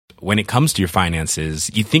when it comes to your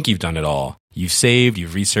finances, you think you've done it all. You've saved,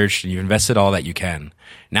 you've researched, and you've invested all that you can.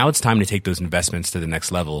 Now it's time to take those investments to the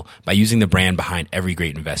next level by using the brand behind every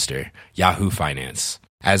great investor, Yahoo Finance.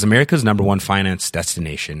 As America's #1 finance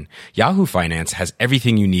destination, Yahoo Finance has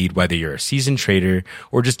everything you need, whether you're a seasoned trader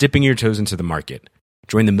or just dipping your toes into the market.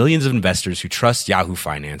 Join the millions of investors who trust Yahoo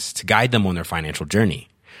Finance to guide them on their financial journey.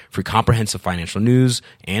 For comprehensive financial news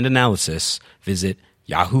and analysis, visit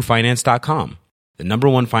yahoofinance.com, the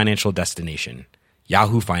 #1 financial destination,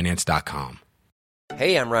 yahoofinance.com.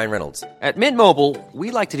 Hey, I'm Ryan Reynolds. At Mint Mobile,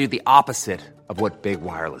 we like to do the opposite of what Big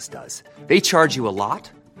Wireless does. They charge you a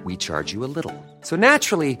lot, we charge you a little. So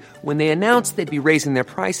naturally, when they announced they'd be raising their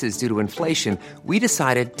prices due to inflation, we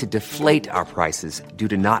decided to deflate our prices due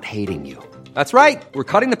to not hating you. That's right. We're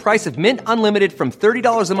cutting the price of Mint Unlimited from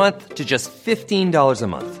 $30 a month to just $15 a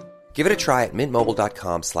month. Give it a try at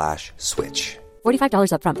mintmobile.com/switch.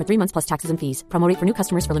 $45 up front for 3 months plus taxes and fees. Promo rate for new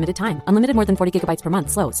customers for limited time. Unlimited more than 40 gigabytes per month.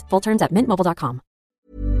 Slows full terms at mintmobile.com.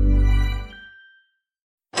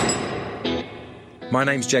 My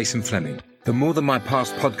name's Jason Fleming. The More Than My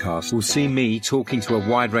Past podcast will see me talking to a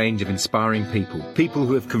wide range of inspiring people. People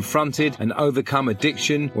who have confronted and overcome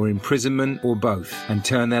addiction or imprisonment or both and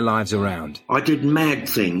turned their lives around. I did mad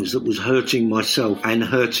things that was hurting myself and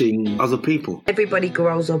hurting other people. Everybody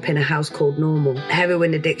grows up in a house called normal.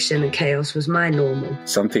 Heroin addiction and chaos was my normal.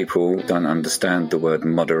 Some people don't understand the word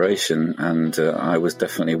moderation, and I was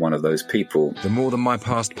definitely one of those people. The More Than My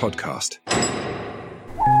Past podcast.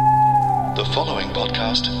 The following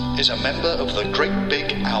podcast is a member of the Great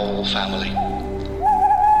Big Owl family.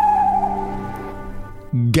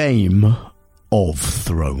 Game of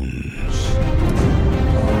Thrones.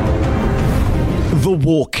 The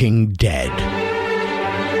Walking Dead.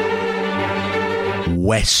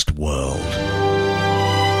 Westworld.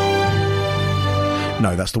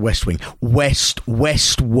 No, that's the West Wing.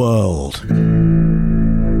 Westworld.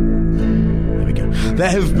 There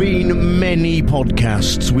have been many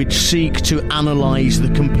podcasts which seek to analyse the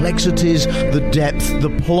complexities, the depth, the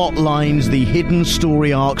plot lines, the hidden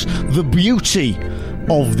story arcs, the beauty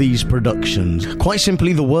of these productions. Quite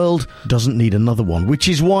simply, the world doesn't need another one, which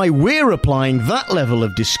is why we're applying that level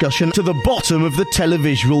of discussion to the bottom of the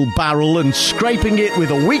televisual barrel and scraping it with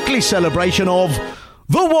a weekly celebration of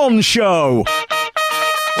The One Show.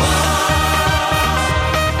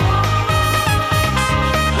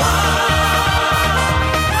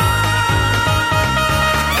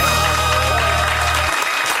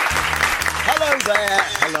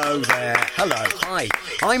 Hello. Hi.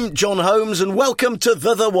 I'm John Holmes and welcome to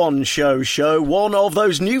The One Show, one of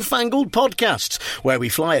those newfangled podcasts where we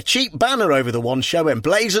fly a cheap banner over The One Show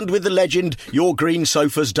emblazoned with the legend, your green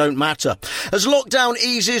sofas don't matter. As lockdown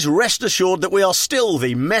eases, rest assured that we are still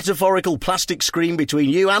the metaphorical plastic screen between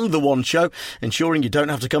you and The One Show, ensuring you don't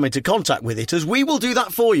have to come into contact with it, as we will do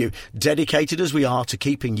that for you, dedicated as we are to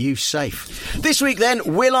keeping you safe. This week then,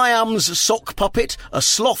 Will.i.am's sock puppet, a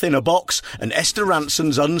sloth in a box, and Esther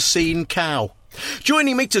Ranson's unseen cow.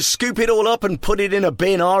 Joining me to scoop it all up and put it in a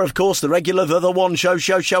bin are, of course, the regular The One Show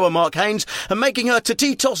Mark Haynes, and making her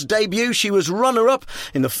Totitos debut, she was runner-up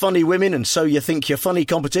in the Funny Women and So You Think You're Funny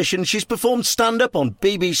competition. She's performed stand-up on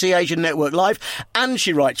BBC Asian Network Live, and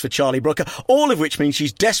she writes for Charlie Brooker, all of which means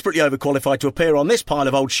she's desperately overqualified to appear on this pile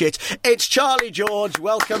of old shit. It's Charlie George.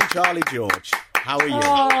 Welcome, Charlie George. How are you?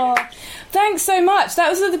 Oh, thanks so much. That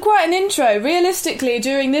was quite an intro. Realistically,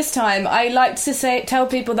 during this time, I like to tell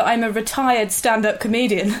people that I'm a retired stand-up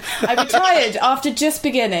comedian. I retired after just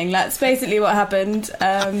beginning. That's basically what happened.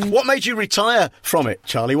 What made you retire from it,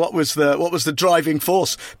 Charlie? What was the driving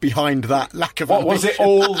force behind that lack of ambition? Was it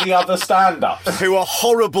all the other stand-ups? Who are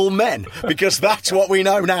horrible men, because that's what we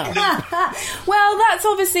know now. Well, that's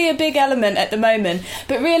obviously a big element at the moment.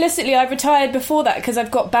 But realistically, I retired before that because I've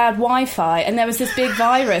got bad Wi-Fi, and there was this big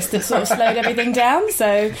virus that sort of slowed everything down,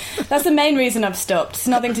 so that's the main reason I've stopped. It's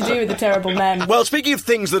nothing to do with the terrible men. Well, speaking of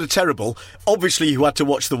things that are terrible, obviously you had to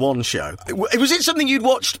watch The One Show. Was it something you'd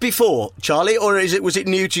watched before, Charlie, or was it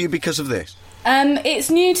new to you because of this? It's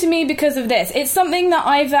new to me because of this. It's something that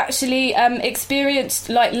I've actually experienced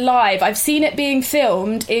live. I've seen it being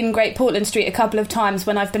filmed in Great Portland Street a couple of times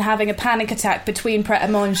when I've been having a panic attack between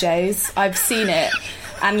Pret-a-Manger's. I've seen it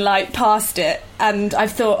and passed it, and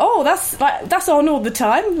I've thought, oh, that's on all the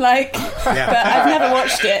time, like, but I've never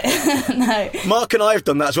watched it. No. Mark and I have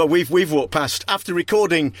done that as well. We've walked past after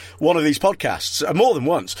recording one of these podcasts more than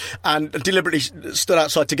once, and deliberately stood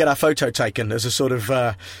outside to get our photo taken as a sort of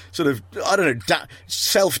I don't know,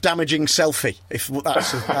 self-damaging selfie, if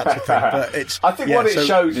that's a thing. But it's, I think what it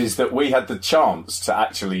showed is that we had the chance to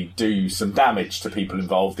actually do some damage to people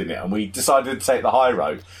involved in it, and we decided to take the high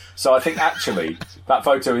road. So I think actually that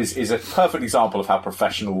photo is a perfect example of how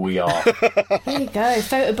professional we are. There you go,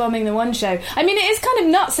 photobombing the One Show. I mean, it is kind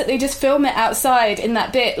of nuts that they just film it outside in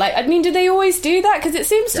that bit. Like, I mean, do they always do that? Because it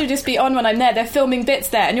seems to just be on when I'm there. They're filming bits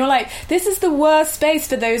there, and you're like, this is the worst space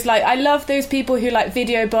for those. Like, I love those people who like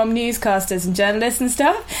video bomb newscasters and journalists and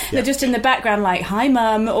stuff. Yeah. They're just in the background, like, "Hi,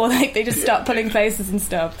 mum," or like they just start pulling faces and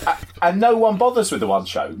stuff. And no one bothers with the One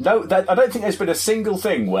Show. No, I don't think there's been a single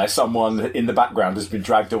thing where someone in the background has been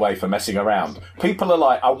dragged away for messing around. People are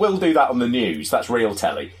like, I will do that on the news. That's real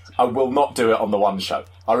telly. I will not do it on the One Show.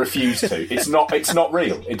 I refuse to. It's not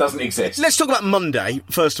real. It doesn't exist. Let's talk about Monday,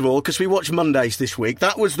 first of all, because we watched Mondays this week.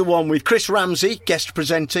 That was the one with Chris Ramsey, guest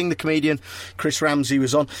presenting. The comedian Chris Ramsey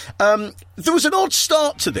was on. There was an odd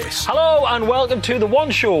start to this. Hello and welcome to The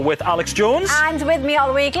One Show with Alex Jones. And with me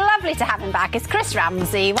all week, lovely to have him back, it's Chris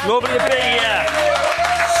Ramsey. Lovely to be here.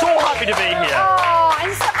 So happy to be here. Oh,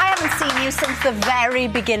 I haven't seen you since the very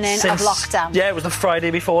beginning of lockdown. Yeah, it was the Friday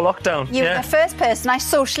before lockdown. You were the first person I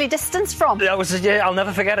socially distanced from. I'll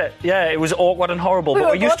never forget it. Yeah, it was awkward and horrible, but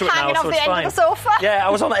we're used to it now, so it's fine. Hanging off the edge of the sofa. Yeah, I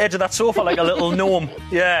was on the edge of that sofa like a little gnome.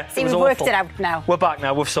 Yeah, See, we've worked it out now. We're back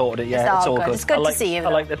now. We've sorted it. Yeah, it's all good. It's good to see you. I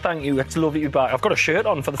like that. Thank you. It's lovely to be back. I've got a shirt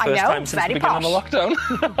on for the first time since the beginning of the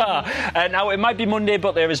lockdown. Now, it might be Monday,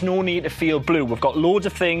 but there is no need to feel blue. We've got loads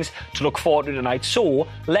of things to look forward to tonight, so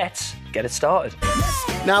let's get it started.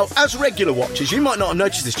 Now, as regular watchers, you might not have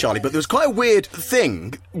noticed this, Charlie, but there was quite a weird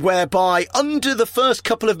thing whereby under the first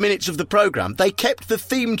couple of minutes of the programme, they kept the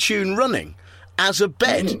theme tune running as a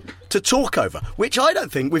bed to talk over, which I don't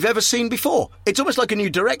think we've ever seen before. It's almost like a new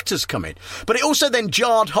director's come in. But it also then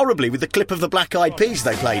jarred horribly with the clip of the Black Eyed Peas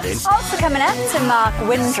they played in. Also coming up to mark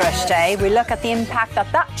Windrush Day, we look at the impact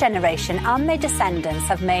that generation and their descendants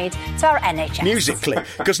have made to our NHS. Musically,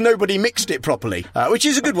 because nobody mixed it properly, which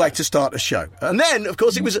is a good way to start a show. And then, of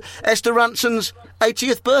course, it was Esther Ranson's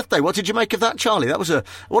 80th birthday. What did you make of that, Charlie? That was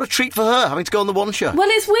what a treat for her, having to go on the One Show. Well,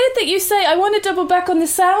 it's weird that you say, I want to double back on the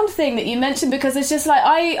sound thing that you mentioned, because it's just like,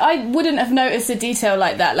 I wouldn't have noticed a detail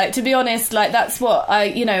like that. Like, to be honest, like, that's what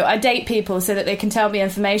I date people so that they can tell me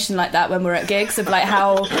information like that when we're at gigs of like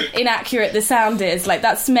how inaccurate the sound is. Like,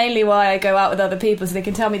 that's mainly why I go out with other people, so they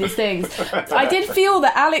can tell me these things. I did feel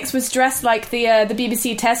that Alex was dressed like the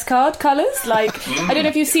BBC test card colours. Like, I don't know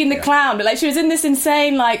if you've seen The Clown, but like, she was in this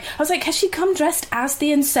insane, like, I was like, has she come dressed as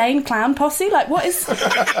the insane clown posse? Like, what is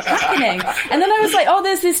happening? And then I was like, oh,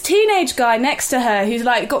 there's this teenage guy next to her who's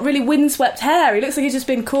like got really windswept hair. He looks like he's just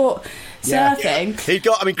been caught surfing.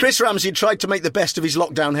 Yeah. Chris Ramsey tried to make the best of his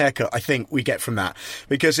lockdown haircut, I think we get from that,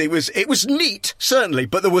 because it was neat, certainly,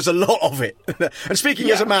 but there was a lot of it. And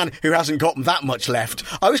speaking as a man who hasn't got that much left,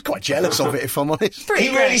 I was quite jealous of it, if I'm honest. He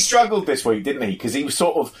really struggled this week, didn't he? Because he was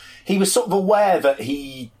sort of aware that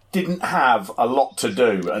he didn't have a lot to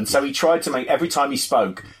do, and so he tried to make every time he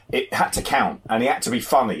spoke it had to count, and he had to be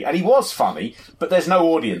funny, and he was funny, but there's no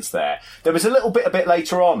audience there. There was a bit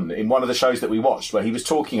later on in one of the shows that we watched where he was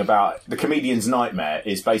talking about the comedian's nightmare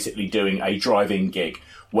is basically doing a drive-in gig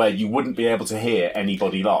where you wouldn't be able to hear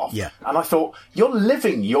anybody laugh. Yeah. And I thought, you're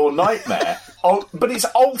living your nightmare, but it's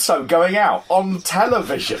also going out on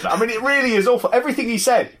television. I mean, it really is awful. Everything he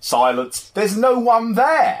said, silence. There's no one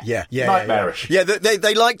there. Yeah. Nightmarish. Yeah,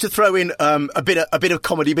 they like to throw in a bit of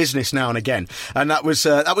comedy business now and again, and that was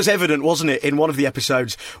evident, wasn't it, in one of the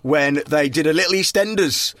episodes when they did a little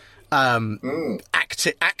EastEnders.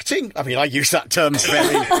 Acting. I mean, I use that term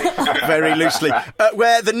very loosely.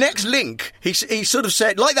 Where the next link, he sort of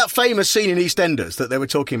said, like that famous scene in EastEnders that they were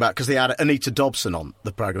talking about, because they had Anita Dobson on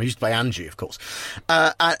the programme. He used to play Angie, of course.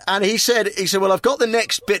 And he said, well, I've got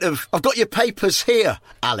your papers here,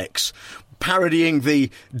 Alex. Parodying the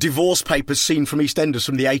divorce papers scene from EastEnders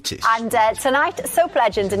from the 80s. And tonight, soap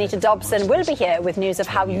legend Anita Dobson will be here with news of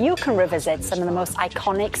how you can revisit some of the most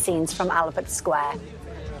iconic scenes from Albert Square.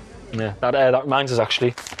 Yeah, that reminds us,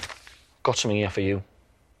 actually. Got something here for you.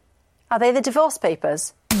 Are they the divorce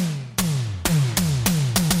papers?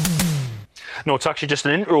 No, it's actually just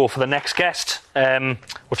an intro for the next guest.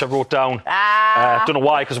 which I wrote down. Don't know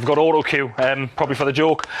why, because I've got auto cue, probably for the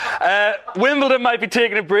joke. Wimbledon might be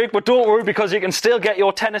taking a break, but don't worry, because you can still get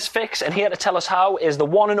your tennis fix, and here to tell us how is the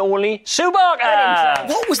one and only Sue Barker.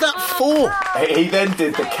 What was that for? He then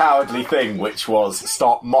did the cowardly thing, which was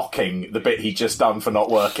start mocking the bit he'd just done for not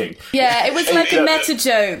working. Yeah, it was like a meta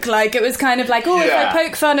joke. Like, it was kind of like, if I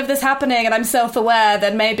poke fun of this happening and I'm self-aware,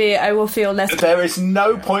 then maybe I will feel less... There is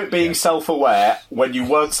no point being self-aware when you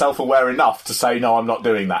weren't self-aware enough to say, no, I'm not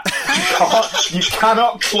doing that. You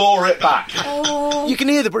cannot claw it back. You can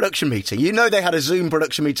hear the production meeting. You know they had a Zoom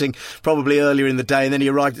production meeting probably earlier in the day, and then he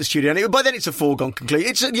arrived at the studio, and by then it's a foregone conclusion.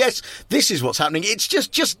 It's yes, this is what's happening. It's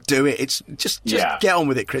just do it. It's just get on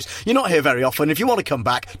with it, Chris. You're not here very often. If you want to come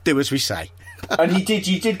back, do as we say. And you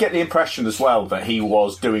did get the impression as well that he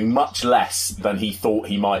was doing much less than he thought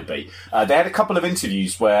he might be. They had a couple of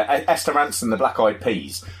interviews where Esther Rantzen, the Black Eyed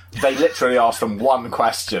Peas, they literally asked him one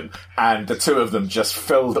question, and the two of them just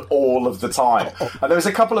filled all of the time. And there was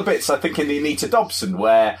a couple of bits, I think, in the Anita Dobson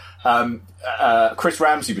where Chris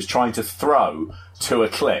Ramsey was trying to throw to a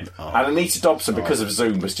clip, and Anita Dobson, because of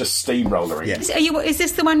Zoom, was just steamrollering. Yes. Is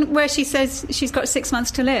this the one where she says she's got 6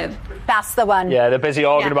 months to live? That's the one. Yeah, they're busy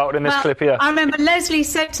arguing about it in this clip here. I remember Leslie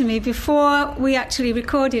said to me before we actually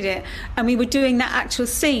recorded it, and we were doing that actual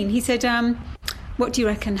scene, he said, what do you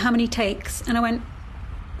reckon? How many takes? And I went,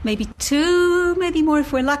 maybe 2, maybe more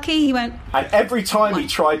if we're lucky. He went... And every time he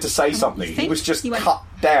tried to say something, he was just cut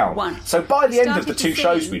down. So by the end of the 2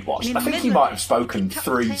 shows we'd watched, I think he might have spoken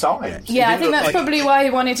 3 times. Yeah, I think that's probably why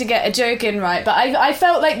he wanted to get a joke in, right? But I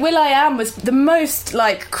felt like Will.i.am was the most,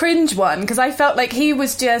 like, cringe one, because I felt like he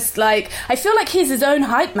was just, like... I feel like he's his own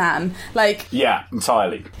hype man. Like... Yeah,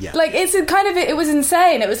 entirely. Yeah. Like, it's a kind of... It was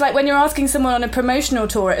insane. It was like when you're asking someone on a promotional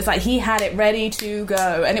tour, it's like he had it ready to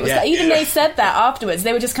go. And it was like... Even they said that afterwards.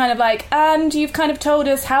 They were just kind of like, and you've kind of told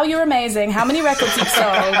us how you're amazing, how many records you've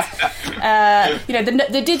sold,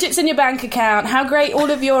 the digits in your bank account, how great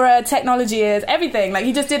all of your technology is, everything. Like,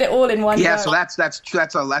 he just did it all in one go. Yeah, so that's a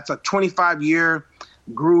 25-year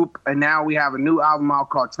group, and now we have a new album out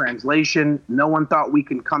called Translation. No one thought we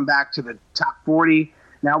can come back to the top 40.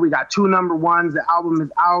 Now we got 2 number ones. The album is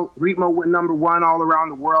out. Ritmo went number 1 all around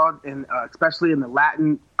the world, and especially in the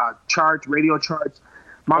Latin charts, radio charts.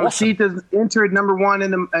 Mamacita's entered number 1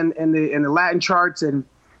 in the Latin charts, and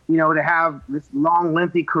to have this long,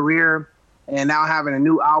 lengthy career and now having a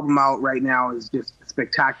new album out right now is just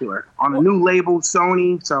spectacular. On a new label,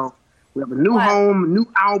 Sony, so we have a new home, new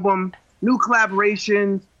album, new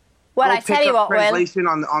collaborations. Well, I tell you what, Will. He's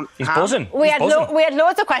buzzing. We had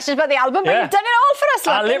loads of questions about the album, but you've done it all for us.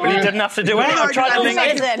 I literally didn't have to do anything. I tried to link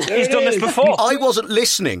it. He's done this before. I wasn't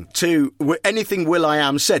listening to anything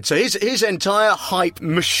Will.i.am said, so his entire hype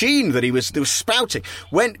machine that he was spouting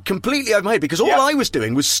went completely over my head, because all I was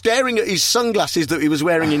doing was staring at his sunglasses that he was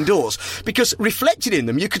wearing indoors, because reflected in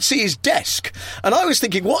them you could see his desk, and I was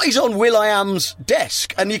thinking, what is on Will.i.am's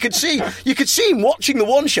desk? And you could see him watching the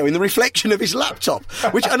One Show in the reflection of his laptop,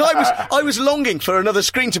 and I was longing for another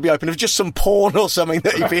screen to be open of just some porn or something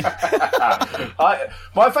that he'd been...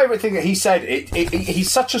 My favourite thing that he said,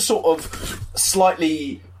 he's such a sort of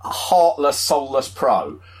slightly heartless, soulless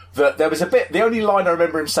pro, that there was a bit... The only line I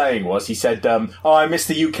remember him saying was, he said, I miss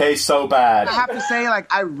the UK so bad. I have to say,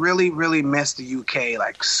 I really, really miss the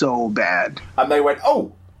UK, so bad. And they went,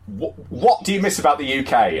 what do you miss about the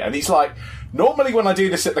UK? And he's like... Normally when I do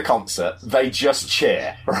this at the concert, they just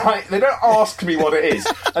cheer, right? They don't ask me what it is.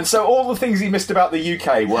 And so all the things he missed about the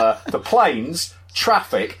UK were the planes,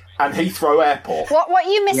 traffic, and Heathrow Airport. What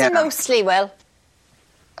are you missing mostly, Will?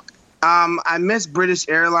 I miss British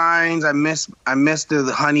Airlines. I miss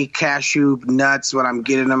the honey cashew nuts when I'm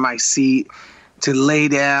getting in my seat to lay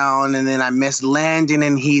down, and then I miss landing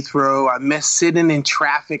in Heathrow. I miss sitting in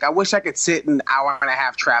traffic. I wish I could sit in an hour and a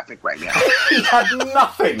half traffic right now. He had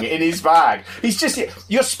nothing in his bag.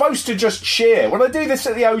 You're supposed to just cheer. When I do this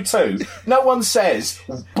at the O2, no one says,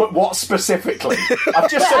 but what specifically? I've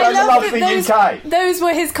just said I love the UK. Those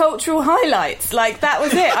were his cultural highlights. That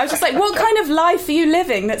was it. I was just like, what kind of life are you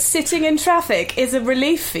living that sitting in traffic is a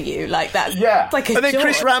relief for you? That. Yeah. And then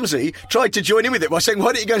Chris Ramsey tried to join in with it by saying,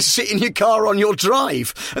 why don't you go and sit in your car on your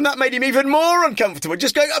drive? And that made him even more uncomfortable.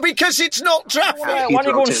 Just going, because it's not traffic. Why don't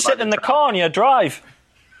you go and sit in the car on your drive?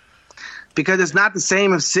 Because it's not the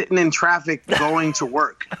same as sitting in traffic going to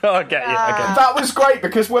work. I get you. That was great,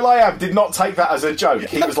 because Will.i.am did not take that as a joke.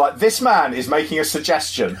 He was like, this man is making a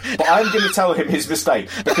suggestion, but I'm going to tell him his mistake,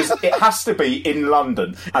 because it has to be in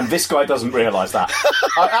London, and this guy doesn't realise that.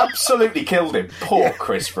 I absolutely killed him. Poor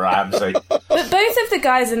Chris Ramsey. But both of the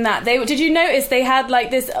guys in that, did you notice they had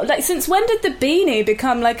like this? Like, since when did the beanie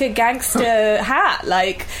become like a gangster hat?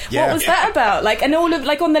 Like, what was that about? Like, and all of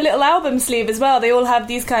like on the little album sleeve as well, they all have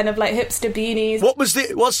these kind of like hipster beanies.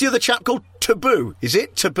 What's the other chap called? Taboo, is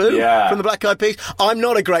it? Taboo? Yeah. From the Black Eyed Peas? I'm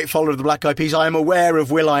not a great follower of the Black Eyed Peas. I am aware of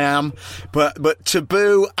Will.i.am, but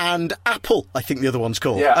Taboo and Apple, I think the other one's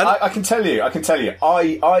called. Yeah, I can tell you,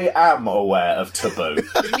 I am aware of Taboo,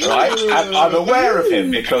 right? And I'm aware of him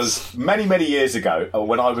because many years ago,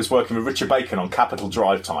 when I was working with Richard Bacon on Capital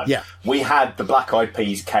Drive Time, we had the Black Eyed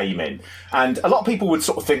Peas came in. And a lot of people would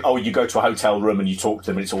sort of think, oh, you go to a hotel room and you talk to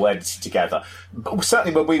them and it's all edited together. But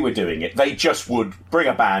certainly when we were doing it, they just would bring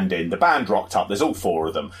a band in. The band rocked up. There's all four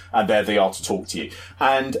of them. And there they are to talk to you.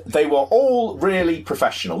 And they were all really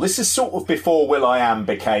professional. This is sort of before Will.i.am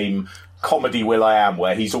became comedy Will.i.am,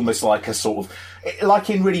 where he's almost like a sort of... like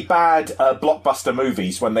in really bad blockbuster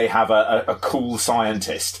movies when they have a cool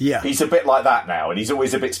scientist. Yeah. He's a bit like that now, and he's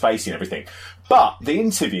always a bit spacey and everything. But the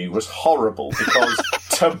interview was horrible because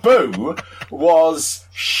Taboo was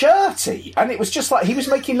shirty, and it was just like he was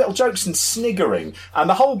making little jokes and sniggering, and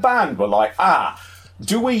the whole band were like,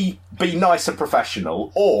 do we be nice and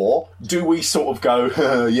professional, or do we sort of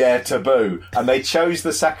go, yeah, Taboo? And they chose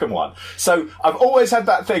the second one. So I've always had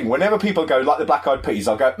that thing. Whenever people go, like the Black Eyed Peas,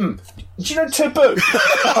 I'll go, do you know Taboo?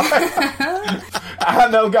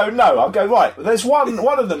 And they'll go, no. I'll go, right, there's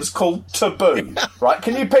one of them's called Taboo, right?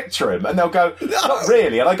 Can you picture him? And they'll go, not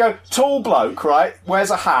really. And I go, tall bloke, right, wears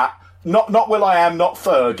a hat, not Will.i.am, not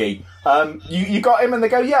Fergie. You got him? And they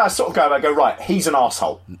go, yeah. I sort of go, and I go, right, he's an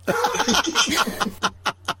arsehole.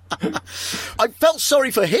 I felt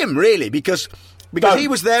sorry for him, really, because he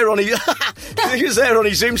was there on his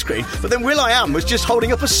Zoom screen, but then Will.i.am was just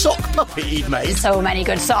holding up a sock puppet he'd made. So many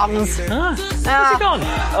good songs. Where's he gone?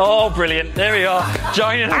 Oh, brilliant. There we are,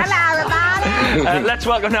 joining us. Hello, everybody. Let's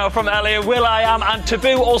welcome now from LA, Will.i.am and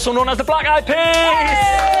Taboo, also known as the Black Eyed Peas. Hey!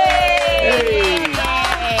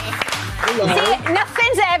 See,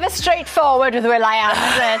 nothing's ever straightforward with Will.i.am,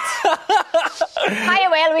 is it? Hiya,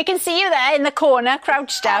 Will. We can see you there in the corner,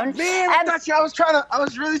 crouched down. Man, I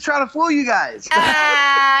was really trying to fool you guys.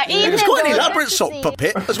 It was quite an elaborate sock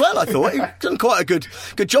puppet as well, I thought. He'd done quite a good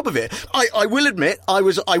job of it. I will admit that I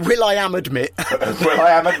was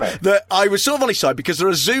sort of on his side, because there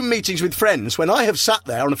are Zoom meetings with friends when I have sat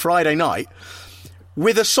there on a Friday night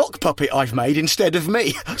with a sock puppet I've made instead of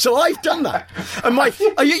me. So I've done that. And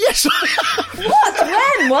yes. What?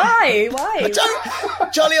 When? Why?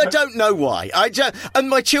 Charlie, I don't know why. And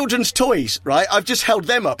my children's toys, right? I've just held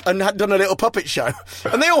them up and had done a little puppet show.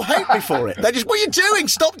 And they all hate me for it. They're just, what are you doing?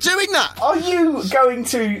 Stop doing that. Are you going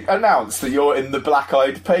to announce that you're in the Black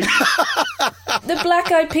Eyed Peas? The Black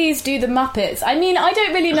Eyed Peas do the Muppets. I mean, I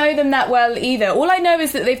don't really know them that well either. All I know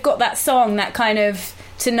is that they've got that song, that kind of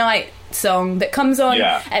Tonight song that comes on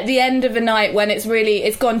at the end of a night when it's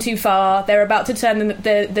gone too far. They're about to turn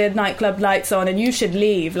the nightclub lights on and you should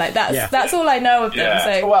leave. Like that's all I know of them.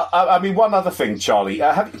 So. Well, I mean, one other thing, Charlie.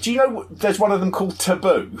 Do you know there's one of them called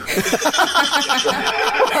Taboo?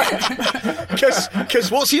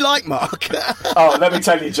 Because what's he like, Mark? Oh, let me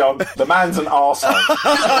tell you, John. The man's an arsehole.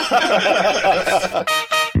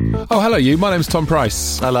 Oh, hello you. My name's Tom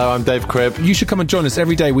Price. Hello, I'm Dave Cribb. You should come and join us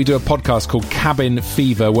every day. We do a podcast called Cabin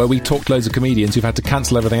Fever, where we talk to loads of comedians who've had to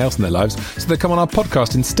cancel everything else in their lives, so they come on our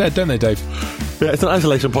podcast instead, don't they, Dave? Yeah, it's an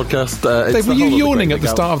isolation podcast. Dave, were you yawning at the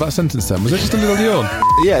start of that sentence then? Was it just a little yawn?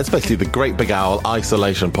 Yeah, it's basically the Great Big Owl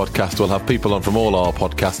Isolation Podcast. We'll have people on from all our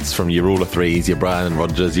podcasts, from your Rule of Threes, your Brian and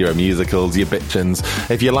Rogers, your musicals, your Bitchins.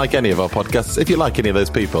 If you like any of our podcasts, if you like any of those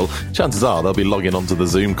people, chances are they'll be logging onto the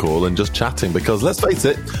Zoom call and just chatting, because let's face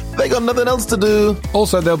it, they got nothing else to do.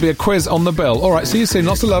 Also, there'll be a quiz on the bill. All right, see you soon.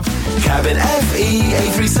 Lots of love. Cabin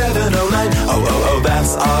FE83709. Oh,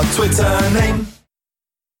 that's our Twitter name.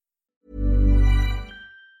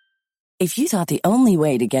 If you thought the only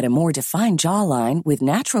way to get a more defined jawline with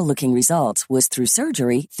natural-looking results was through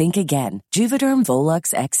surgery, think again. Juvederm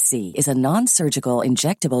Volux XC is a non-surgical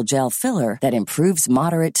injectable gel filler that improves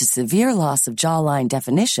moderate to severe loss of jawline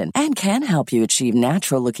definition and can help you achieve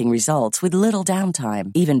natural-looking results with little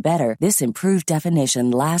downtime. Even better, this improved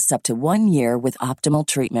definition lasts up to 1 year with optimal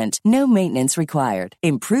treatment. No maintenance required.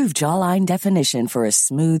 Improve jawline definition for a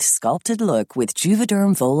smooth, sculpted look with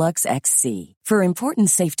Juvederm Volux XC. For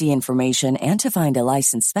important safety information and to find a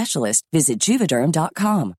licensed specialist, visit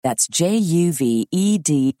Juvederm.com. That's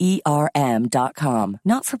JUVEDERM.com.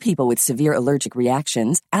 Not for people with severe allergic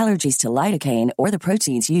reactions, allergies to lidocaine, or the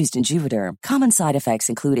proteins used in Juvederm. Common side effects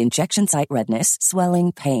include injection site redness,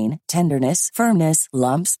 swelling, pain, tenderness, firmness,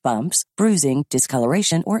 lumps, bumps, bruising,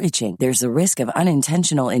 discoloration, or itching. There's a risk of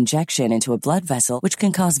unintentional injection into a blood vessel, which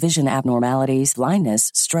can cause vision abnormalities,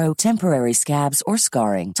 blindness, stroke, temporary scabs, or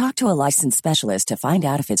scarring. Talk to a licensed specialist to find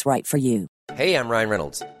out if it's right for you. Hey, I'm Ryan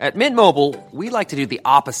Reynolds. At Mint Mobile, we like to do the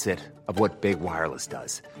opposite of what Big Wireless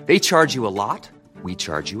does. They charge you a lot, we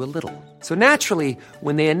charge you a little. So naturally,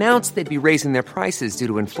 when they announced they'd be raising their prices due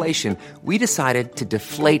to inflation, we decided to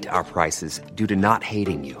deflate our prices due to not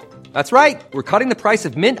hating you. That's right. We're cutting the price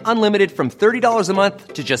of Mint Unlimited from $30 a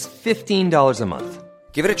month to just $15 a month.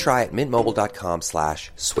 Give it a try at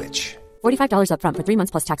mintmobile.com/switch. $45 up front for 3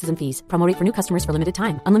 months plus taxes and fees. Promo rate for new customers for limited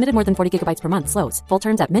time. Unlimited more than 40 gigabytes per month slows. Full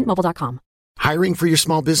terms at mintmobile.com. Hiring for your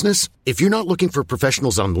small business? If you're not looking for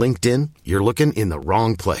professionals on LinkedIn, you're looking in the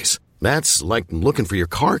wrong place. That's like looking for your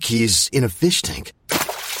car keys in a fish tank.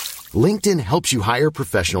 LinkedIn helps you hire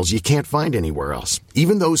professionals you can't find anywhere else,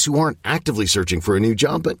 even those who aren't actively searching for a new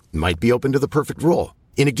job but might be open to the perfect role.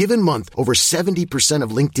 In a given month, over 70%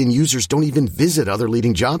 of LinkedIn users don't even visit other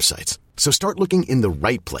leading job sites. So start looking in the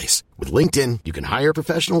right place. With LinkedIn, you can hire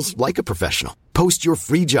professionals like a professional. Post your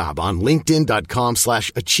free job on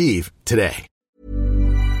linkedin.com/achieve today.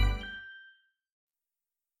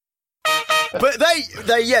 But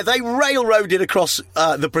they railroaded across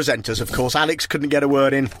the presenters, of course. Alex couldn't get a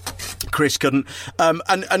word in. Chris couldn't. And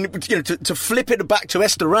you know, to flip it back to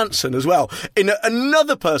Esther Rantzen as well.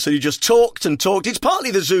 Another person who just talked and talked. It's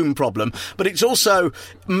partly the Zoom problem, but it's also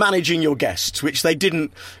managing your guests, which they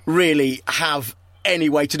didn't really have any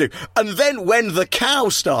way to do. And then when the cow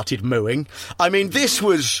started mooing, I mean, this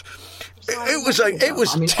was... It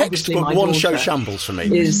was textbook one-show shambles for me.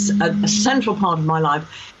 Is a central part of my life.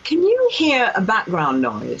 Can you hear a background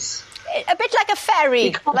noise? A bit like a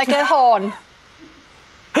ferry, like a horn.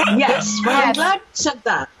 Yes, well, I'm glad you said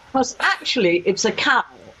that, because actually it's a cow,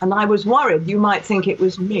 and I was worried you might think it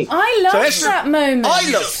was me. I loved that moment.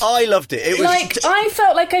 I loved it. It was I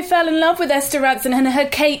felt like I fell in love with Esther Rantzen and her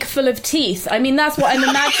cake full of teeth. I mean, that's what I'm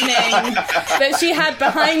imagining that she had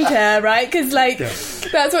behind her, right? Because,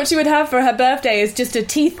 that's what she would have for her birthday, is just a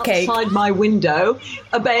teeth cake. Outside my window,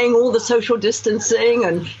 obeying all the social distancing,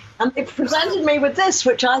 and they presented me with this,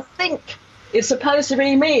 which I think is supposed to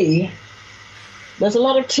be me. There's a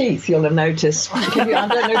lot of teeth, you'll have noticed. I don't know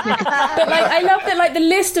if you can... But I love that, the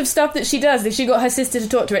list of stuff that she does. If she got her sister to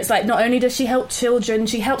talk to her, it's not only does she help children,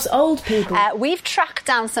 she helps old people. We've tracked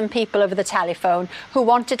down some people over the telephone who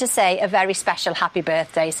wanted to say a very special happy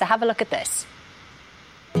birthday. So have a look at this.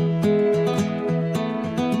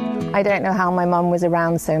 I don't know how my mum was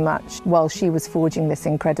around so much while she was forging this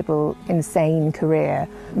incredible, insane career,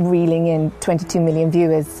 reeling in 22 million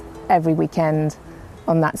viewers every weekend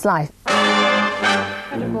on That's Life.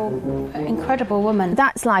 Incredible woman.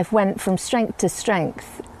 That's Life went from strength to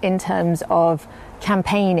strength in terms of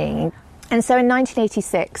campaigning. And so in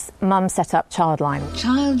 1986, Mum set up Childline.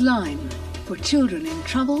 Childline, for children in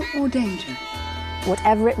trouble or danger.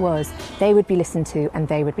 Whatever it was, they would be listened to and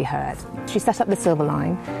they would be heard. She set up the Silver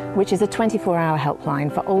Line, which is a 24-hour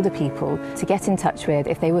helpline for older people to get in touch with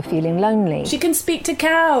if they were feeling lonely. She can speak to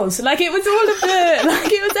cows. It was all of it.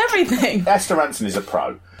 It was everything. Esther Rantzen is a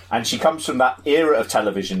pro. And she comes from that era of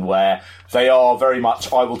television where they are very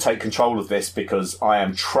much, I will take control of this because I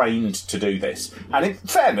am trained to do this. And in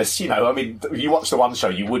fairness, you watch the one show,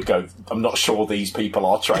 you would go, I'm not sure these people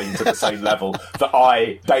are trained to the same level that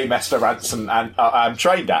Dame Esther Rantzen, am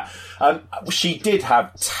trained at. She did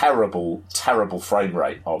have terrible, terrible frame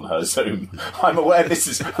rate on her Zoom. I'm aware this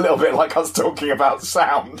is a little bit like us talking about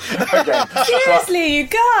sound again. Seriously, you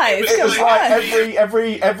guys, it was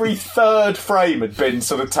every third frame had been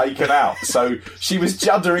sort of taken out. So she was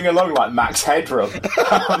juddering along like Max Headroom,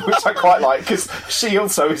 which I quite like because she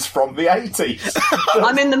also is from the 80s.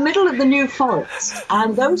 I'm in the middle of the New Forest,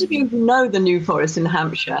 and those of you who know the New Forest in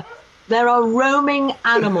Hampshire, there are roaming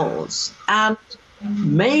animals, and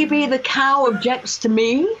maybe the cow objects to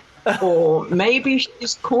me, or maybe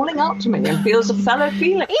she's calling out to me and feels a fellow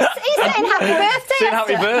feeling. He's saying happy birthday. Saying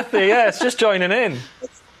happy birthday, yes, just joining in.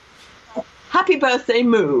 Happy birthday,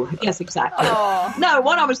 Moo. Yes, exactly. Oh. No,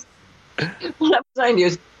 what I was saying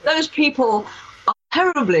is those people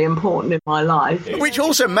terribly important in my life. Which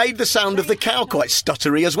also made the sound of the cow quite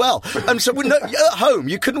stuttery as well. And so at home,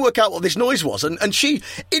 you couldn't work out what this noise was. And she,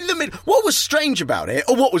 in the middle, what was strange about it,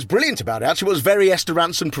 or what was brilliant about it, actually, what was very Esther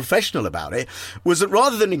Rantzen professional about it, was that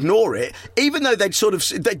rather than ignore it, even though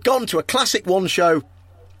they'd gone to a classic One Show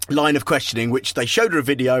line of questioning, which they showed her a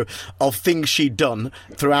video of things she'd done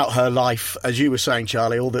throughout her life, as you were saying,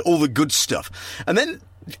 Charlie, all the good stuff. And then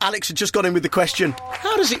Alex had just got in with the question,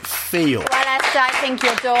 how does it feel? Well, Esther, I think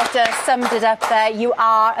your daughter summed it up there. You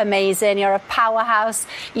are amazing. You're a powerhouse.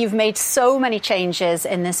 You've made so many changes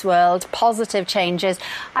in this world, positive changes.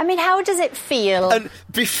 I mean, how does it feel? And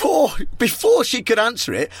before she could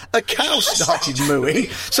answer it, a cow started mooing.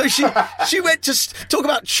 So she went to talk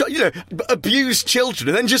about, abused children,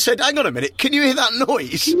 and then just said, hang on a minute, can you hear that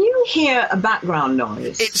noise? Can you hear a background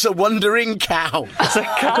noise? It's a wandering cow. It's a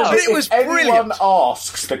cow. It was brilliant. Anyone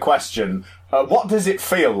asks the question, what does it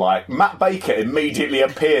feel like? Matt Baker immediately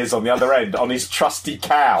appears on the other end on his trusty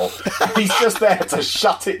cow. He's just there to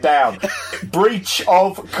shut it down. Breach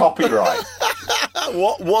of copyright.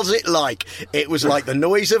 What was it like? It was like the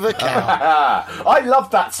noise of a cow. I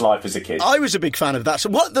loved That's Life as a kid. I was a big fan of that. So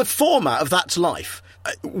what the format of That's Life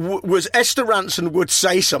was Esther Rantzen would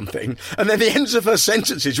say something, and then the ends of her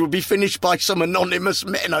sentences would be finished by some anonymous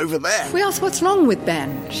men over there. We asked what's wrong with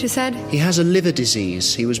Ben. She said, he has a liver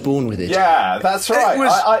disease. He was born with it. Yeah, that's right. It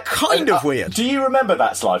was kind of weird. Do you remember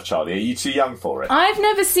That's Life, Charlie? Are you too young for it? I've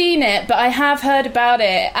never seen it, but I have heard about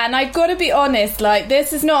it, and I've got to be honest, like,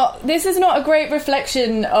 this is not a great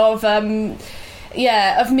reflection of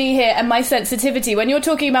me here and my sensitivity. When you're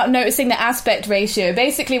talking about noticing the aspect ratio,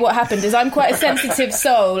 basically what happened is I'm quite a sensitive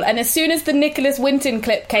soul, and as soon as the Nicholas Winton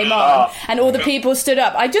clip came on and all the people stood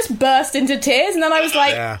up, I just burst into tears, and then I was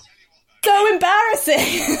like, so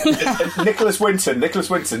embarrassing. Nicholas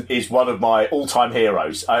Winton is one of my all-time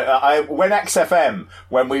heroes. When XFM,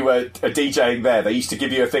 when we were DJing there, they used to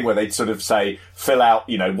give you a thing where they'd sort of say, fill out,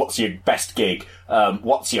 what's your best gig?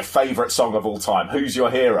 What's your favourite song of all time? Who's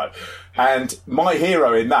your hero? And my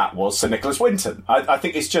hero in that was Sir Nicholas Winton. I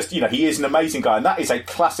think it's just, he is an amazing guy, and that is a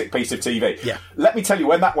classic piece of TV. Yeah. Let me tell you,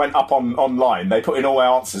 when that went up online, they put in all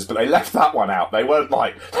our answers, but they left that one out. They weren't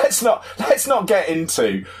like, let's not get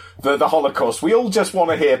into the Holocaust. We all just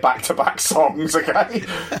want to hear back-to-back songs, okay?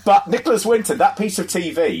 But Nicholas Winton, that piece of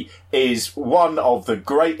TV is one of the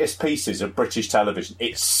greatest pieces of British television.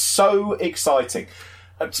 It's so exciting.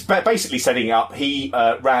 Basically setting up, he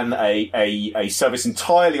ran a service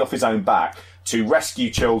entirely off his own back to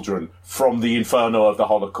rescue children from the inferno of the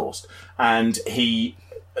Holocaust. And the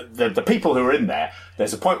people who are in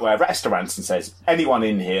there's a point where Esther Rantzen says, anyone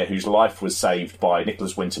in here whose life was saved by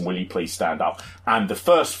Nicholas Winton, will you please stand up? And the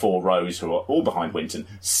first 4 rows, who are all behind Winton,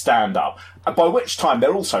 stand up. And by which time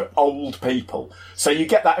they're also old people. So you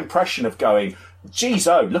get that impression of going, geez,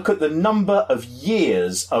 look at the number of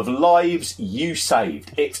years of lives you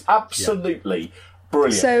saved. It's absolutely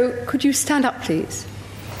brilliant. So, could you stand up, please?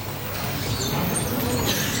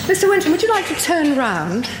 Mr. Winton, would you like to turn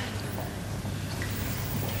round?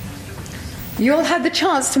 You all had the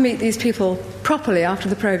chance to meet these people properly after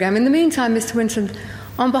the programme. In the meantime, Mr. Winton,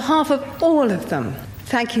 on behalf of all of them,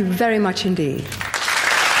 thank you very much indeed.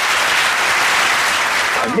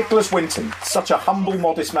 And Nicholas Winton, such a humble,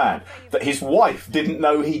 modest man, that his wife didn't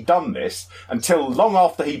know he'd done this until long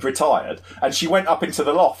after he'd retired, and she went up into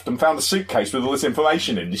the loft and found a suitcase with all this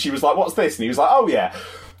information in, and she was like, what's this? And he was like, oh yeah,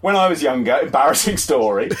 when I was younger, embarrassing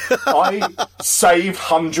story, I saved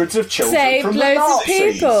hundreds of children from the Nazis.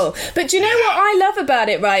 Saved loads of people. But do you know what I love about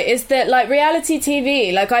it, right, is that, like, reality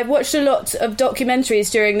TV, like, I've watched a lot of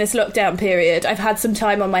documentaries during this lockdown period. I've had some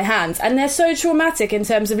time on my hands, and they're so traumatic in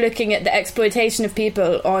terms of looking at the exploitation of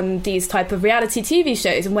people on these type of reality TV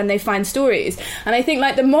shows and when they find stories. And I think,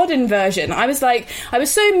 like, the modern version, I was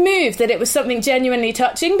so moved that it was something genuinely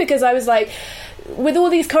touching, because I was like, with all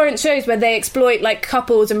these current shows where they exploit, like,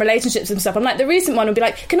 couples and relationships and stuff, I'm like, the recent one would be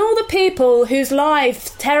like, can all the people whose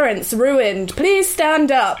life Terence ruined please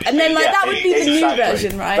stand up? And then, like, that would be the new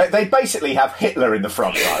version, right? They basically have Hitler in the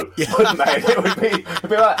front row, wouldn't they? It would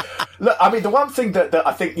be like, look, I mean, the one thing that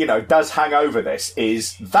I think, does hang over this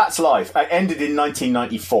is That's Life. It ended in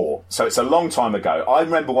 1994, so it's a long time ago. I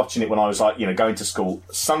remember watching it when I was, like, going to school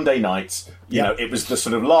Sunday nights. It was the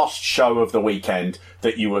sort of last show of the weekend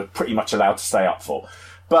that you were pretty much allowed to stay up for.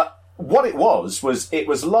 But what it was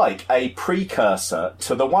like a precursor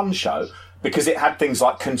to The One Show, because it had things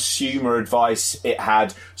like consumer advice, it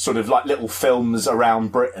had sort of like little films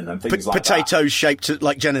around Britain and things like that. Potatoes shaped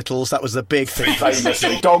like genitals, that was the big thing.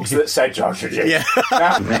 Famously, dogs that said sausages. Yeah.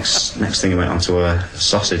 Next thing he went on to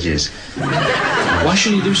sausages. Why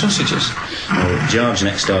should he do sausages? Well, George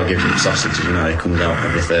next door gives him sausages, you know, he comes out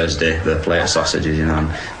every Thursday with a plate of sausages, you know, and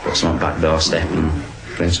puts them on back doorstep, and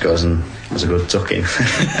Prince goes and has a good tuck-in.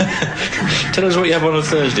 Tell us what you have on a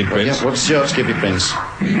Thursday, Prince. Yeah, what's George give you, Prince?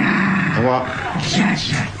 What?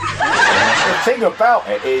 The thing about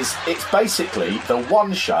it is, it's basically the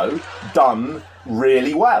one show done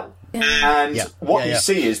really well. And what you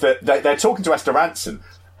see is that they're talking to Esther Rantzen.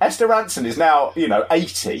 Esther Rantzen is now,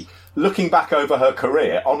 80, looking back over her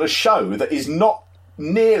career on a show that is not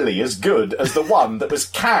nearly as good as the one that was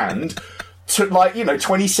canned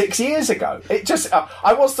 26 years ago. It just,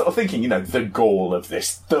 I was sort of thinking, the gall of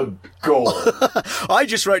this, the gall. I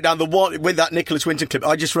just wrote down the one, with that Nicholas Winton clip,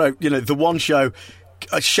 I just wrote, the one show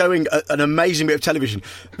showing an amazing bit of television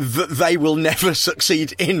that they will never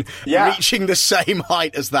succeed in reaching the same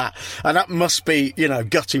height as that. And that must be,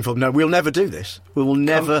 gutting for them. No, we'll never do this. We will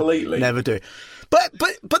never do it.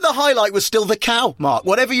 But the highlight was still the cow, Mark.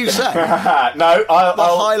 Whatever you say. No, the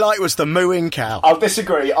highlight was the mooing cow. I'll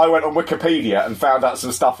disagree. I went on Wikipedia and found out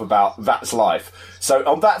some stuff about That's Life. So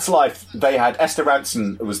on That's Life, they had Esther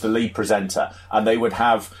Rantzen was the lead presenter, and they would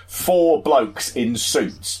have 4 blokes in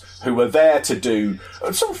suits who were there to do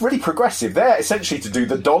sort of really progressive. They're essentially to do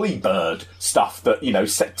the Dolly Bird stuff that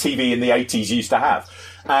TV in the 80s used to have.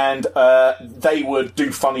 And they would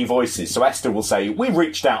do funny voices. So Esther will say, "We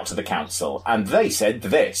reached out to the council and they said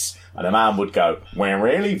this." And a man would go, "We're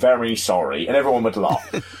really very sorry." And everyone would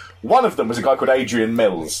laugh. One of them was a guy called Adrian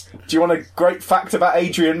Mills. Do you want a great fact about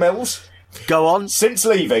Adrian Mills? Go on. Since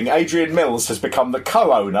leaving, Adrian Mills has become the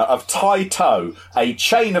co-owner of Thai To, a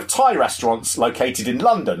chain of Thai restaurants located in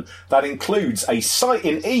London that includes a site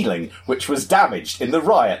in Ealing which was damaged in the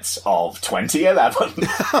riots of 2011.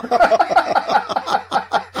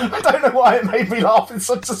 I don't know why it made me laugh. It's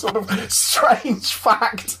such a sort of strange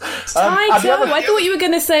fact. Thai To? I thought you were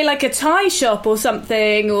going to say like a Thai shop or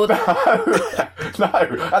something. Or No,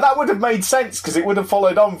 and that would have made sense because it would have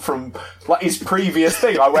followed on from like his previous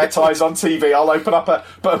thing. I wear ties on TV. I'll open up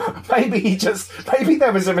but maybe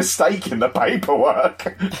there was a mistake in the paperwork.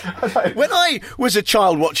 When I was a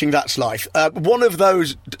child watching That's Life, one of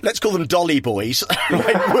those, let's call them Dolly boys,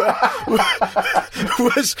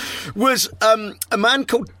 was a man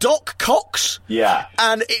called Doc Cox. Yeah.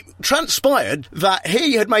 And it transpired that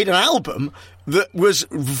he had made an album that was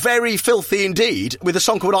very filthy indeed, with a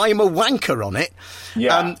song called I'm a Wanker on it.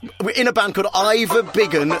 Yeah. In a band called Ivor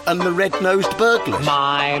Biggin and the Red-Nosed Burglars.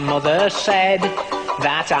 My mother said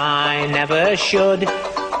that I never should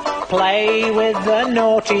play with the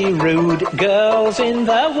naughty, rude girls in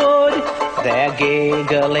the wood. Their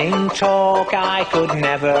giggling talk I could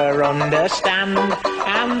never understand,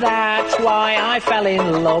 and that's why I fell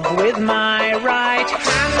in love with my right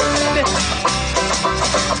hand.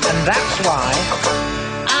 And that's why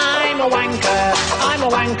I'm a wanker,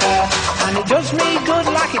 and it does me good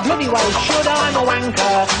like it bloody well should. I'm a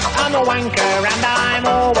wanker, and I'm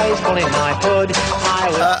always pulling my pud.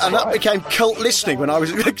 And that became cult listening when I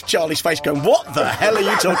was at Charlie's face going, "What the hell are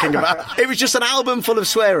you talking about?" It was just an album full of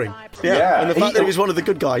swearing. Yeah. And the fact that he was one of the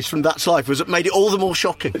good guys from That's Life made it all the more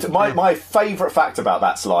shocking. My favourite fact about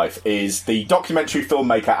That's Life is the documentary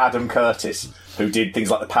filmmaker Adam Curtis, who did things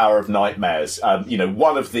like The Power of Nightmares,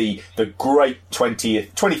 one of the great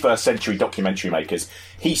 21st century documentary makers.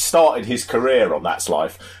 He started his career on That's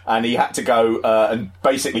Life, and he had to go and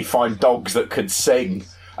basically find dogs that could sing.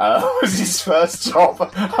 Was his first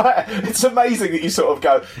job. It's amazing that you sort of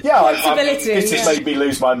go, this has made me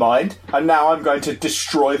lose my mind, and now I'm going to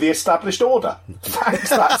destroy the established order. Thanks,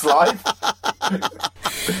 That's Life.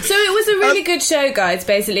 So it was a really good show, guys,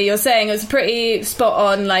 basically. You're saying it was pretty spot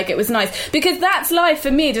on, like it was nice. Because That's Life,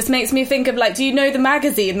 for me, just makes me think of, like, do you know the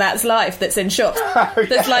magazine That's Life that's in shops?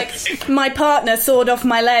 That's like, my partner sawed off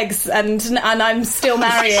my legs and I'm still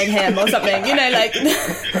marrying him or something.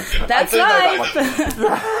 That's Life.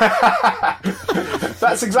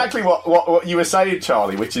 That's exactly what you were saying,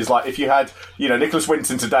 Charlie, which is like if you had, Nicholas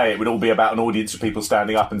Winton today, it would all be about an audience of people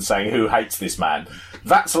standing up and saying, "Who hates this man?"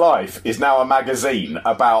 That's Life is now a magazine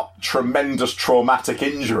about tremendous traumatic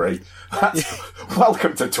injury.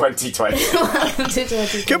 Welcome to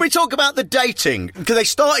 2020. Can we talk about the dating? Because they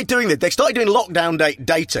started doing lockdown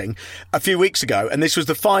dating a few weeks ago, and this was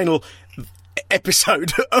the final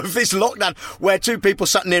episode of this lockdown where two people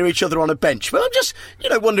sat near each other on a bench. But I'm just,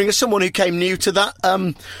 wondering, as someone who came new to that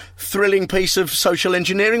thrilling piece of social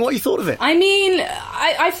engineering, what you thought of it? I mean,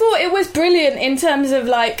 I thought it was brilliant in terms of,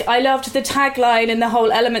 like, I loved the tagline and the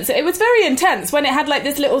whole elements. It was very intense when it had, like,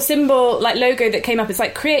 this little symbol, like, logo that came up. It's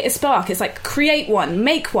like, create a spark. It's like, create one,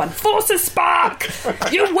 make one, force a spark.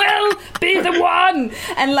 You will be the one.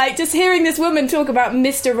 And, like, just hearing this woman talk about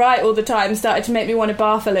Mr. Right all the time started to make me want to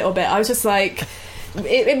barf a little bit. I was just like,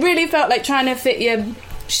 it really felt like trying to fit your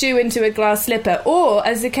shoe into a glass slipper, or,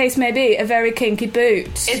 as the case may be, a very kinky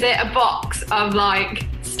boot. Is it a box of, like,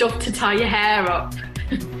 stuff to tie your hair up?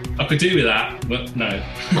 I could do with that, but no.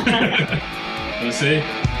 We'll see.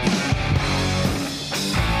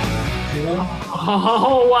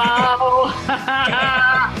 Oh, wow.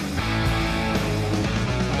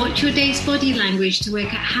 Watch your date's body language to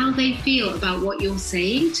work out how they feel about what you're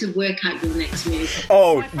saying to work out your next move.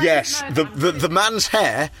 Oh, yes. The man's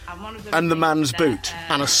hair and the man's boot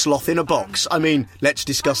and a sloth in a box. I mean, let's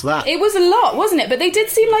discuss that. It was a lot, wasn't it? But they did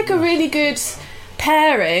seem like a really good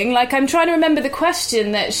pairing. Like, I'm trying to remember the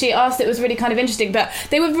question that she asked. It was really kind of interesting, but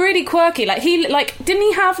they were really quirky. Like, didn't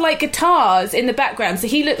he have, like, guitars in the background? So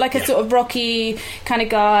he looked like a sort of rocky kind of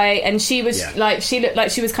guy, and she was she looked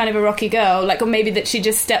like she was kind of a rocky girl, like, or maybe that she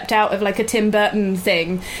just stepped out of, like, a Tim Burton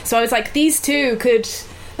thing. So I was like, these two could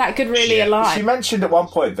really align. She mentioned at one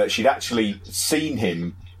point that she'd actually seen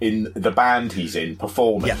him in the band he's in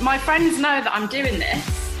performing. Yeah. My friends know that I'm doing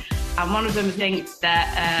this, and one of them thinks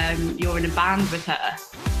that you're in a band with her.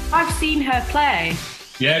 I've seen her play.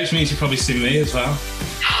 Yeah, which means you've probably seen me as well.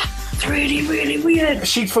 It's really, really weird.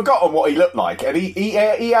 She'd forgotten what he looked like, and he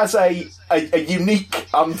has a unique,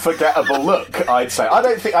 unforgettable look, I'd say.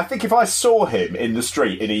 I think if I saw him in the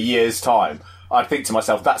street in a year's time, I'd think to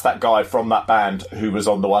myself, that's that guy from that band who was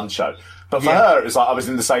on the One Show. But for her, it was like I was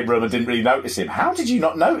in the same room and didn't really notice him. How did you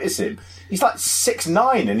not notice him? He's like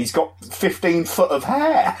 6'9" and he's got 15 foot of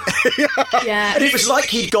hair. Yeah. And it was like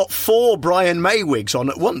he'd got 4 Brian May wigs on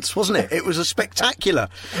at once, wasn't it? It was a spectacular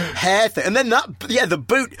hair thing. And then the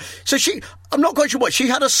boot. So I'm not quite sure what, she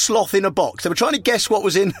had a sloth in a box. They were trying to guess what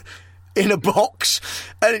was in a box,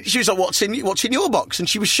 and she was like, what's in your box? And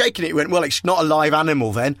she was shaking it. He went, well, it's not a live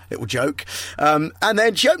animal then, little joke. And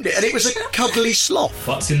then she opened it, and it was a cuddly sloth.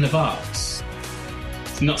 What's in the box?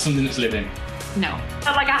 It's not something that's living. No.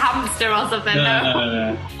 Not like a hamster or something,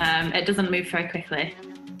 No. It doesn't move very quickly.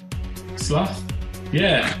 Sloth?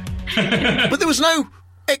 Yeah. But there was no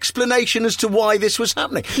explanation as to why this was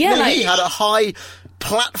happening. Yeah, then he had a high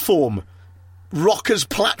rocker's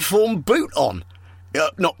platform boot on.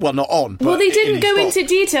 Not on. Well, they didn't go into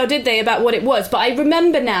detail, did they, about what it was? But I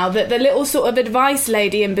remember now that the little sort of advice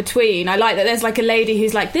lady in between, I like that there's like a lady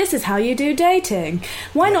who's like, this is how you do dating.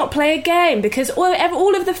 Why not play a game? Because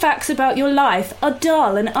all of the facts about your life are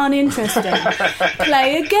dull and uninteresting.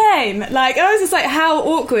 Play a game. Like, I was just like, how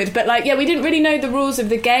awkward. But like, yeah, we didn't really know the rules of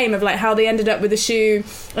the game of like how they ended up with a shoe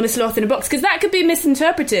and a sloth in a box, because that could be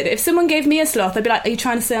misinterpreted. If someone gave me a sloth, I'd be like, are you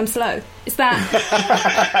trying to say I'm slow? Is that...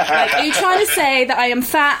 like, are you trying to say that I am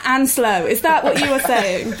fat and slow? Is that what you were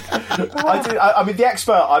saying? I mean, the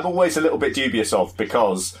expert I'm always a little bit dubious of,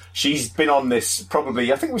 because she's been on this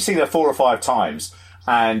probably, I think we've seen her 4 or 5 times,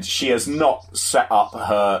 and she has not set up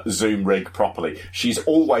her Zoom rig properly. She's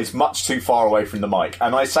always much too far away from the mic,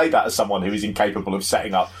 and I say that as someone who is incapable of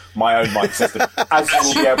setting up my own mic system, as you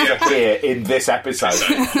will be able to hear in this episode.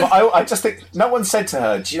 But I just think, no one said to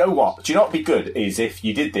her, do you know what would be good is if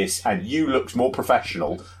you did this and you looked more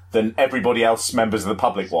professional than everybody else, members of the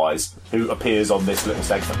public-wise, who appears on this little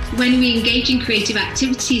segment. When we engage in creative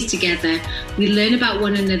activities together, we learn about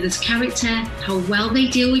one another's character, how well they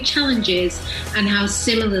deal with challenges, and how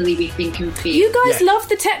similarly we think and feel. You guys love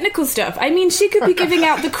the technical stuff. I mean, she could be giving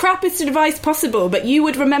out the crappiest advice possible, but you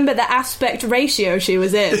would remember the aspect ratio she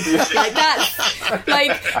was in. Like, that's...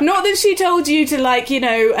 Like, not that she told you to, like,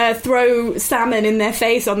 throw salmon in their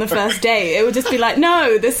face on the first date. It would just be like,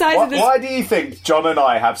 no, the size of this... Why do you think John and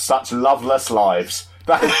I have such loveless lives?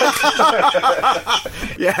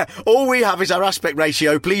 Yeah, all we have is our aspect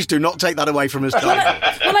ratio. Please do not take that away from us, Well,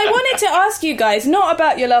 I wanted to ask you guys, not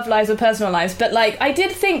about your love lives or personal lives, but like, I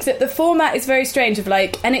did think that the format is very strange of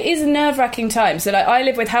like, and it is a nerve-wracking time. So like, I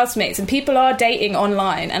live with housemates and people are dating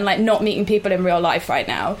online and like not meeting people in real life right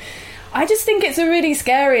now. I just think it's a really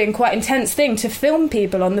scary and quite intense thing to film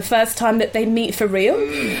people on the first time that they meet for real.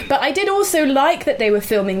 But I did also like that they were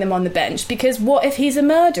filming them on the bench, because what if he's a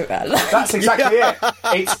murderer? That's exactly it.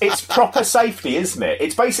 It's proper safety, isn't it?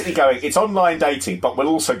 It's basically going, it's online dating, but we'll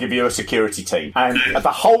also give you a security team. And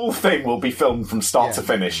the whole thing will be filmed from start to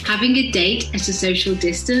finish. Having a date at a social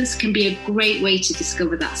distance can be a great way to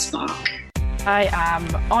discover that spark. I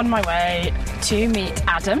am on my way to meet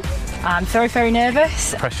Adam. I'm very, very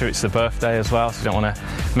nervous. Pressure, it's the birthday as well, so you don't want to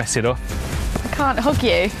mess it up. I can't hug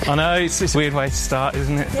you. I know, it's this weird way to start,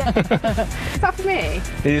 isn't it? Yeah. Is that for me?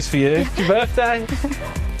 It is for you. It's your birthday.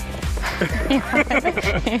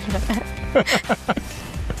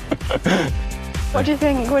 What do you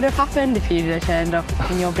think would have happened if you'd have turned up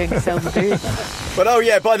in your big silver boots? But oh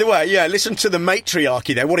yeah, by the way, yeah, listen to the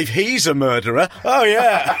matriarchy there. What if he's a murderer? Oh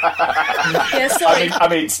yeah. Yeah, sorry. I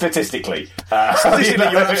mean, statistically.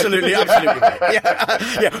 Statistically, you're absolutely right.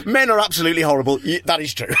 Yeah, men are absolutely horrible. That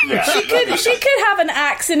is true. Yeah. She could have an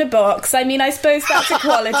axe in a box. I mean, I suppose that's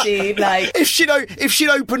equality. Like, if she'd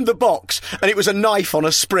opened the box and it was a knife on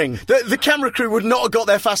a spring, the camera crew would not have got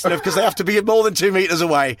there fast enough because they have to be more than 2 meters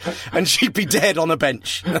away, and she'd be dead on a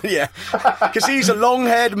bench. Yeah, because he's a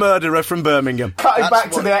long-haired murderer from Birmingham. Cutting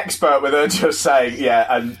back to the expert with her just saying, yeah,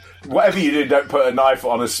 and whatever you do, don't put a knife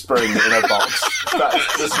on a spring in a box.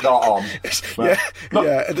 That's just not on.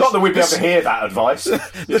 Not that we'd be able to hear that advice.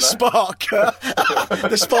 The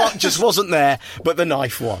spark just wasn't there, but the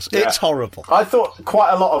knife was. Yeah. It's horrible. I thought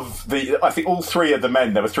quite a lot of I think all three of the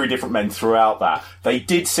men, there were three different men throughout that, they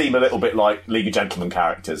did seem a little bit like League of Gentlemen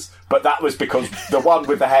characters. But that was because the one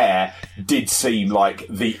with the hair did seem like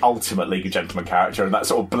the ultimate League of Gentlemen character, and that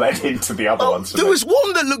sort of bled into the other ones. There was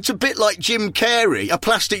one that looked a bit like Jim Carrey. A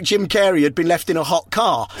plastic Jim Carrey had been left in a hot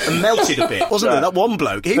car and melted a bit, wasn't there? That one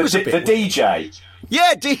bloke. He was a bit... The DJ.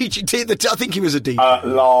 Yeah, DJ. I think he was a DJ.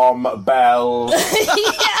 Alarm bells.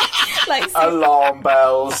 Like alarm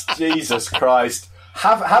bells. Jesus Christ.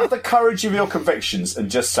 Have the courage of your convictions and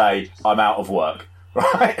just say, I'm out of work.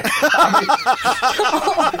 Right?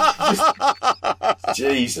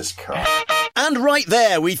 Jesus Christ. And right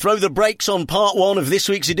there, we throw the brakes on part one of this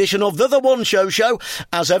week's edition of The One Show Show.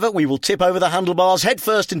 As ever, we will tip over the handlebars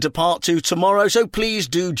headfirst into part two tomorrow, so please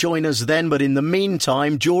do join us then. But in the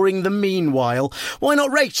meantime, during the meanwhile, why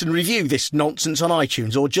not rate and review this nonsense on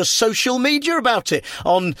iTunes, or just social media about it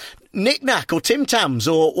on Knick Knack or Tim Tams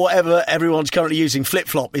or whatever everyone's currently using. Flip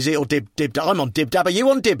Flop, is it, or Dib Dab? I'm on Dib Dab. Are you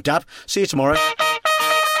on Dib Dab? See you tomorrow.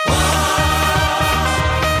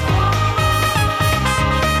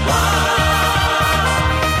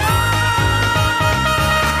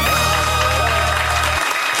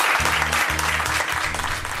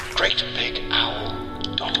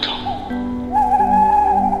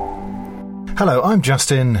 Hello, I'm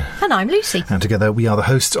Justin. And I'm Lucy. And together we are the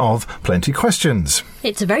hosts of Plenty Questions.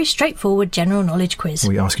 It's a very straightforward general knowledge quiz.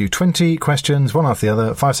 We ask you 20 questions, one after the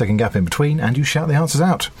other, 5-second gap in between, and you shout the answers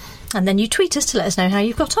out. And then you tweet us to let us know how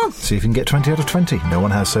you've got on. See if you can get 20 out of 20. No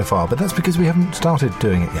one has so far, but that's because we haven't started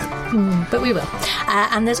doing it yet. But we will.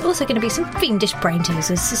 And there's also going to be some fiendish brain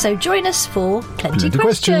teasers, so join us for Plenty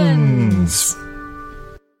Questions.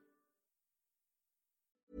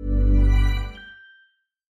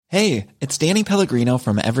 Hey, it's Danny Pellegrino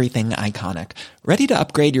from Everything Iconic. Ready to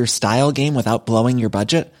upgrade your style game without blowing your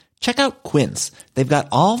budget? Check out Quince. They've got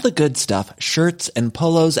all the good stuff, shirts and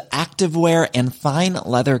polos, activewear, and fine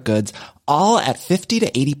leather goods, all at 50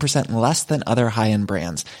 to 80% less than other high-end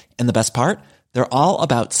brands. And the best part? They're all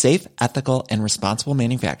about safe, ethical, and responsible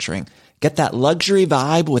manufacturing. Get that luxury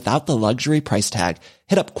vibe without the luxury price tag.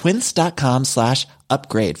 Hit up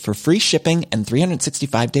quince.com/upgrade for free shipping and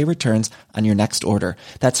 365-day returns on your next order.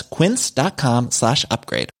 That's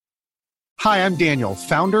quince.com/upgrade. Hi, I'm Daniel,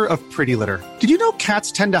 founder of Pretty Litter. Did you know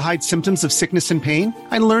cats tend to hide symptoms of sickness and pain?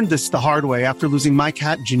 I learned this the hard way after losing my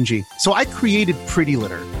cat, Gingy. So I created Pretty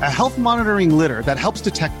Litter, a health monitoring litter that helps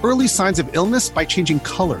detect early signs of illness by changing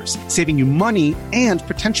colors, saving you money and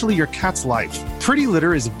potentially your cat's life. Pretty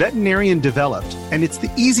Litter is veterinarian developed, and it's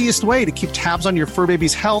the easiest way to keep tabs on your fur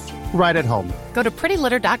baby's health right at home. Go to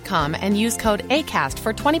prettylitter.com and use code ACAST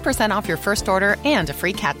for 20% off your first order and a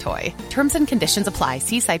free cat toy. Terms and conditions apply.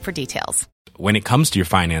 See site for details. When it comes to your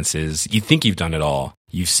finances, you think you've done it all.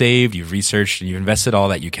 You've saved, you've researched, and you've invested all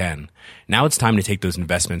that you can. Now it's time to take those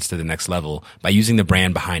investments to the next level by using the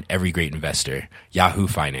brand behind every great investor, Yahoo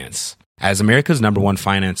Finance. As America's #1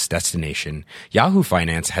 finance destination, Yahoo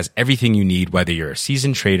Finance has everything you need, whether you're a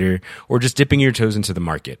seasoned trader or just dipping your toes into the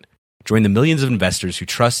market. Join the millions of investors who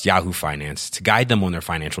trust Yahoo Finance to guide them on their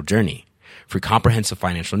financial journey. For comprehensive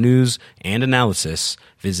financial news and analysis,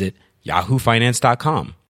 visit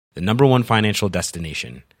yahoofinance.com. The #1 financial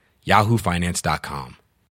destination, yahoofinance.com.